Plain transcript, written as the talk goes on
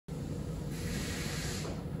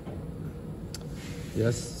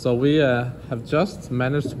Yes, so we have just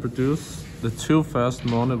managed to produce the two first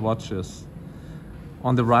Måne watches.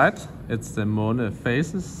 On the right, it's the Måne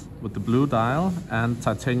faces with the blue dial and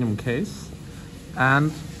titanium case.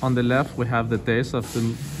 And on the left, we have the days of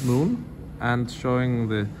the moon and showing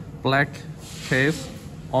the black case,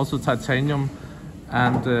 also titanium,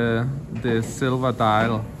 and the silver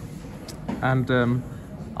dial. And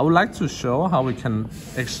I would like to show how we can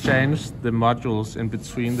exchange the modules in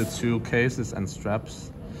between the two cases and straps.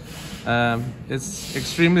 It's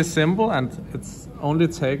extremely simple, and it only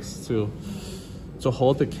takes to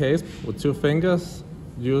hold the case with 2 fingers,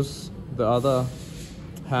 use the other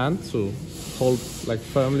hand to hold like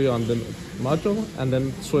firmly on the module, and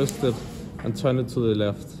then twist it and turn it to the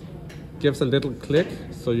left. Gives a little click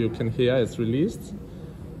so you can hear it's released,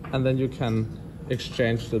 and then you can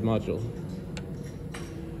exchange the module.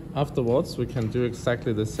 Afterwards, we can do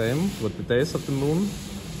exactly the same with the days of the moon.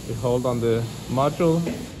 We hold on the module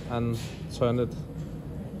and turn it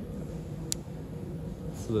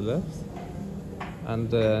to the left.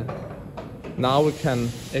 And now we can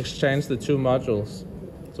exchange the 2 modules.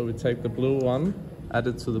 So we take the blue one, add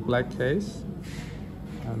it to the black case,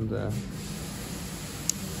 and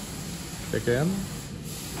click in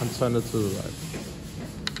and turn it to the right.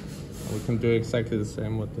 And we can do exactly the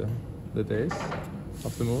same with the days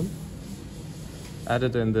of the moon. Add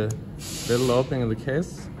it in the little opening in the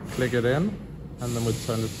case, click it in, and then we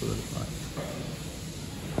turn it to the right.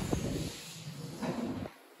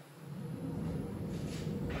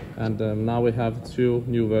 And now we have 2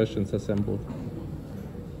 new versions assembled.